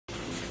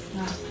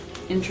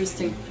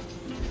Interesting.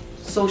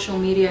 Social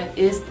media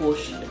is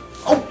bullshit.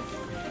 Oh,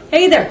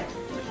 hey there.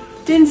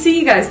 Didn't see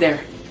you guys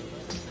there.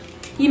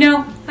 You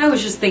know, I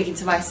was just thinking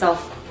to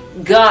myself,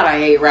 God, I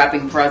hate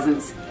wrapping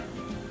presents.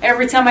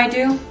 Every time I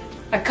do,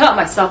 I cut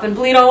myself and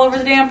bleed all over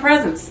the damn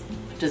presents.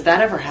 Does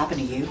that ever happen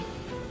to you?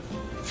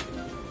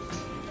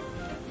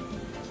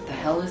 The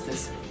hell is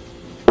this?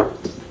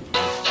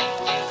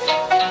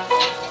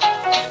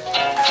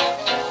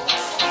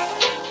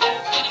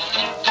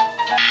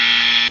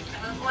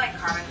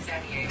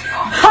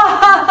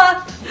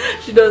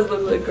 She does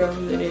look like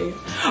Carmen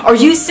Sandiego. Are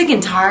you sick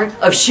and tired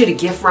of shitty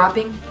gift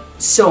wrapping?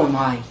 So am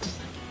I.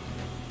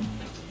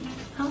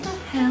 How the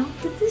hell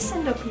did this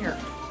end up here?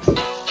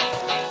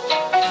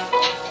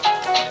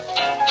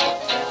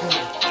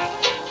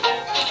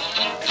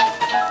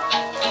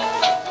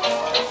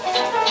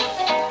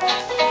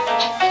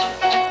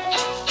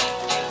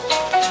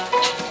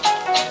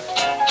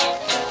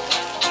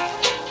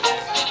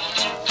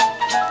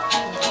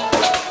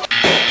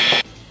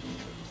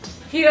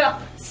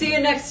 Yeah, see you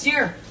next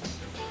year.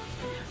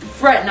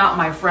 Fret not,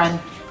 my friend.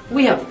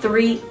 We have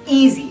 3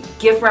 easy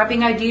gift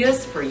wrapping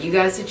ideas for you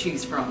guys to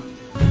choose from.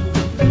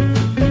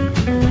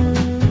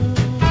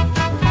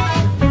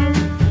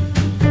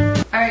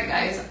 Alright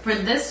guys, for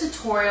this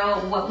tutorial,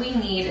 what we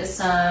need is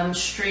some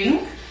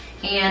string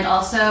and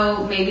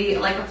also maybe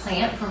like a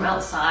plant from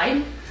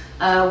outside.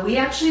 We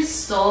actually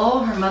stole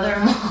her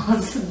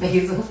mother-in-law's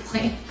basil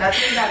plant. That's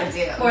what you gotta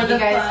do. For the you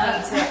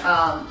guys need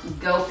to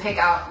go pick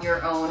out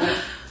your own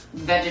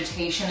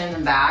vegetation in the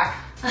back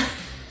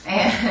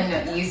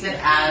and use it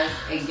as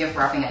a gift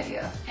wrapping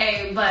idea.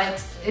 Hey,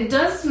 but it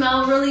does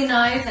smell really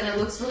nice and it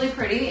looks really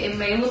pretty. It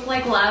may look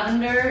like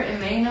lavender, it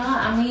may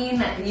not. I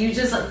mean, you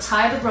just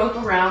tie the rope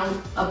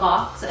around a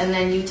box and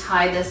then you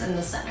tie this in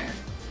the center.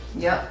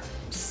 Yep,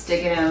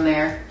 stick it in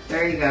there.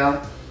 There you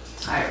go.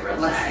 Tie it real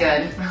Looks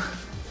tight.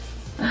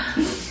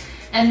 good.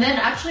 And then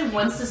actually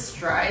once this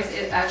dries,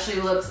 it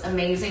actually looks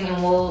amazing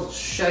and we'll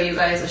show you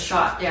guys a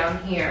shot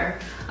down here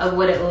of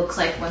what it looks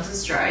like once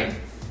it's dried.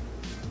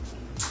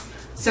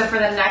 So for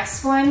the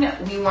next one,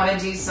 we want to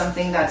do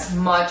something that's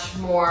much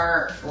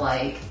more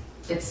like,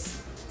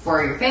 it's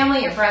for your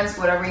family, your friends,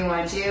 whatever you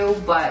want to do,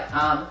 but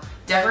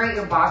decorate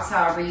your box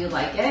however you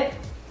like it,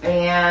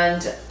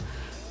 and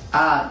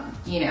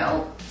you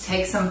know,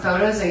 take some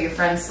photos of your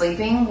friend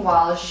sleeping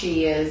while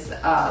she is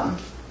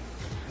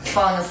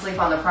falling asleep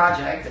on the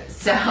project.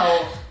 So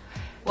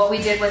what we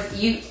did was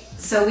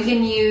so we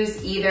can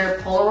use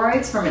either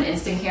Polaroids from an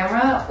instant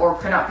camera or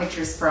print out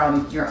pictures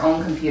from your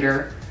own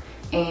computer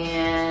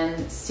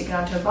and stick it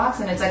onto a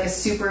box, and it's like a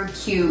super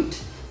cute,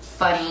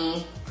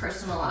 funny,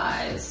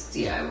 personalized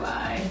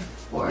DIY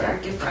for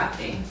gift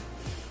wrapping.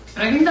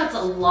 And I think that's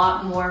a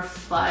lot more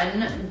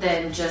fun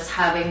than just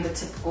having the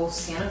typical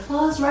Santa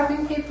Claus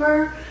wrapping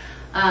paper.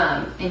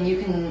 And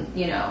you can,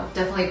 you know,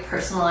 definitely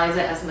personalize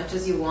it as much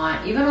as you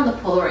want. Even on the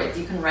Polaroids,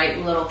 you can write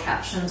little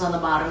captions on the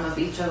bottom of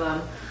each of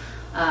them.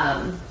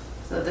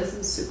 So this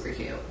is super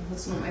cute.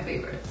 This is one of my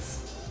favorites.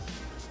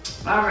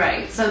 All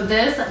right, so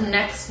this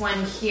next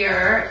one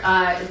here,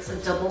 it's a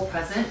double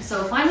present.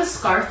 So find a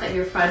scarf that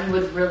your friend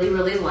would really,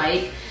 really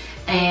like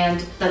and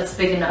that's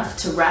big enough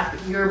to wrap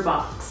your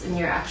box in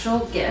your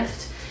actual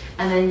gift.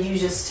 And then you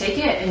just take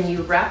it and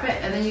you wrap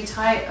it and then you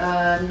tie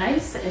a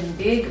nice and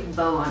big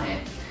bow on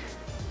it.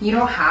 You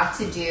don't have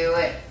to do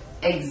it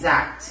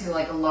exact to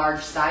like a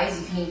large size.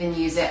 You can even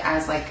use it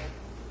as like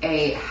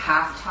a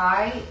half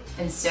tie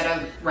instead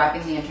of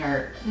wrapping the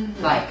entire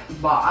like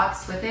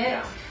box with it.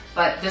 Yeah.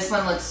 But this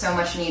one looks so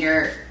much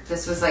neater.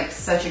 This was like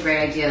such a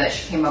great idea that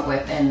she came up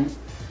with and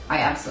I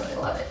absolutely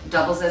love it.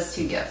 Doubles as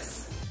 2 gifts.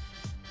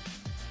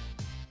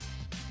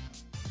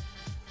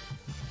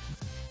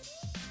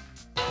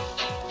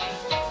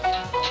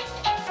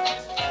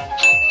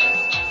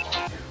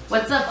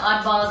 What's up,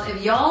 oddballs?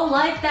 If y'all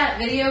like that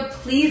video,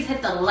 please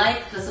hit the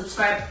like, the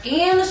subscribe,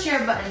 and the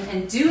share button.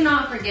 And do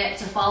not forget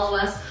to follow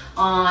us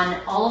on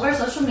all of our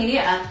social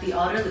media at The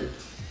Otter Loop.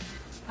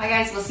 Bye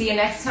guys, we'll see you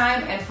next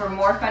time. And for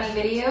more funny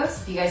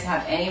videos, if you guys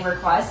have any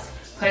requests,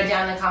 put it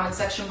down in the comment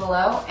section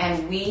below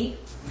and we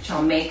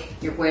shall make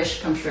your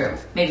wish come true.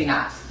 Maybe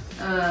not.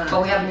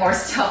 But we have more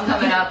stuff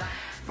coming up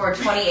for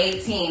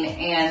 2018.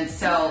 And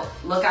so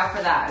look out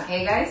for that,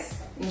 okay guys?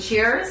 And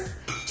cheers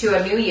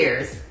to a new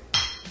year's.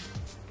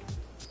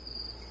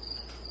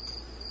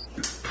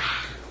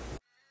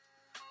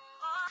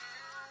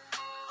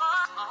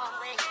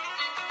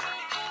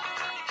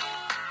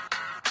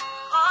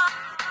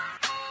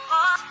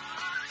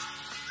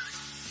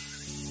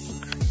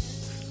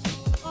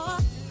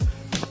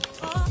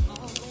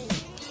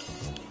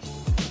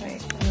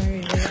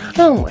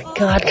 Oh my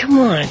God, come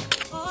on.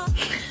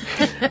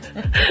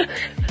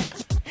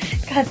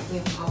 God, we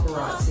have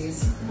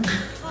paparazzis.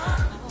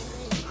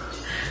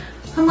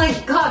 I'm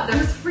like, God, that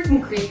was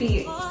freaking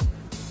creepy.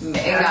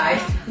 May guy.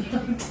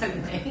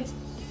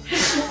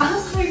 I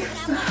was like,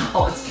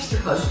 oh, it's just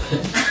your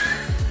husband.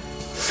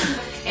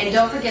 And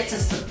don't forget to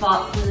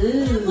support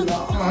The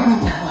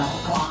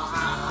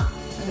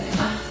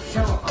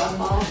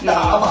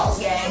Oddballs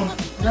Gang.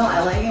 No,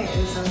 I like it.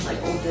 It sounds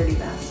like old dirty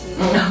bastard.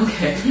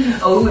 Okay.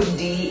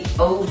 ODG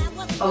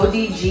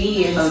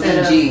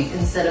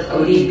instead of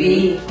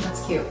ODB. ODB.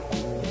 That's cute.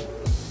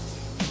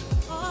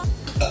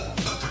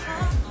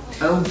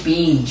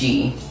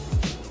 OBG.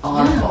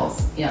 Audibles.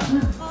 Yeah.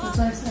 That's what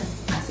I said.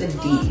 I said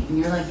D, and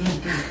you're like, yeah,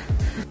 D.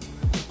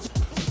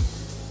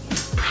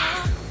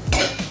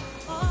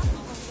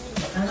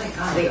 Oh my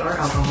god, they are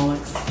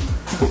alcoholics.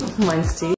 Mine's tea.